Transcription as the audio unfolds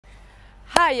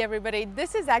Hi everybody,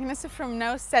 this is Agnes from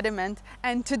Sediment,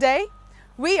 and today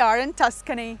we are in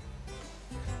Tuscany.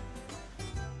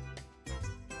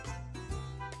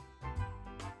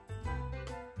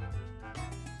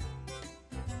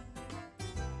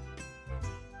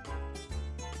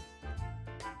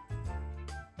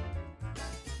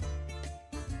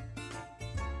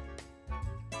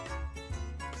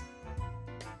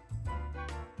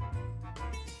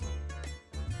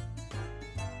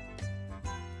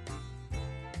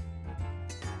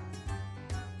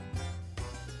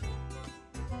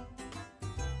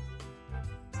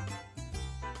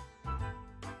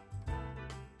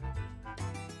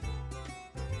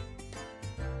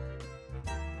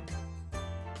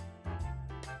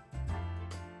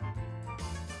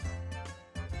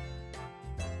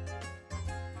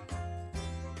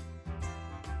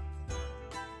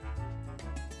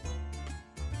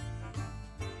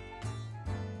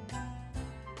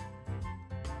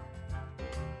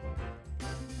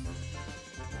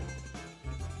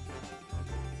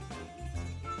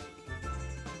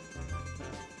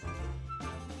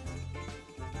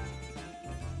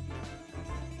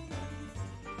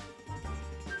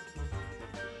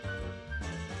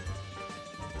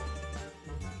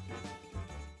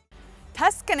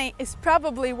 Tuscany is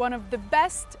probably one of the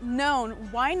best known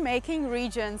winemaking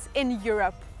regions in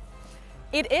Europe.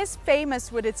 It is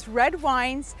famous with its red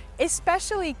wines,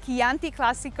 especially Chianti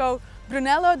Classico,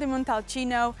 Brunello di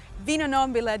Montalcino, Vino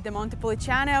Nobile di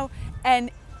Montepulciano,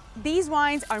 and these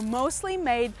wines are mostly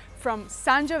made from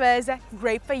Sangiovese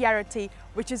grape variety,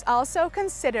 which is also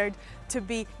considered to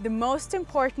be the most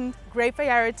important grape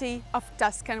variety of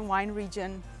Tuscan wine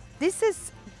region. This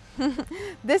is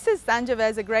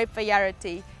Sangiovese grape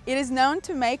variety. It is known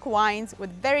to make wines with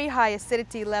very high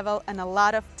acidity level and a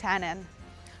lot of tannin.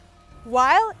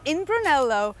 While in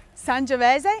Brunello,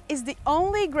 Sangiovese is the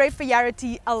only grape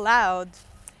variety allowed.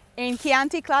 In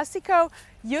Chianti Classico,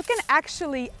 you can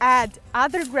actually add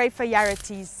other grape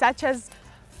varieties such as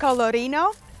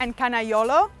Colorino and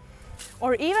Canaiolo,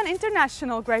 or even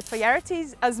international grape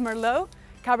varieties as Merlot,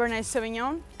 Cabernet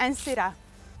Sauvignon and Syrah.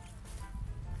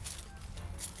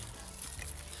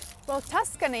 Well,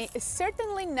 Tuscany is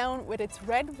certainly known with its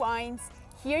red wines.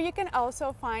 Here you can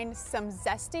also find some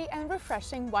zesty and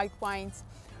refreshing white wines.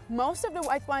 Most of the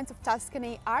white wines of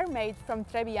Tuscany are made from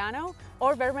Trebbiano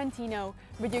or Vermentino,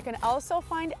 but you can also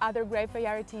find other grape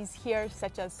varieties here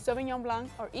such as Sauvignon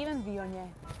Blanc or even Viognier.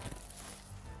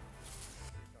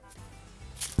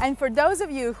 And for those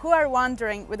of you who are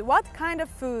wondering with what kind of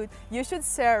food you should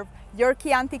serve your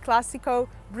Chianti Classico,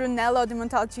 Brunello di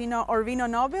Montalcino or Vino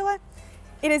Nobile,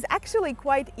 it is actually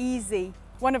quite easy.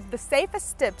 One of the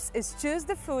safest tips is choose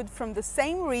the food from the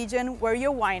same region where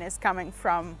your wine is coming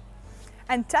from.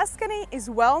 And Tuscany is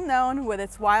well known with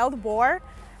its wild boar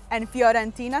and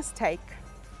Fiorentina steak.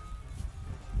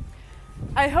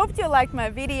 I hope you liked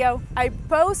my video. I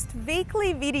post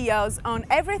weekly videos on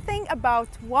everything about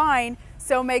wine,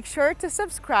 so make sure to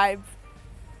subscribe.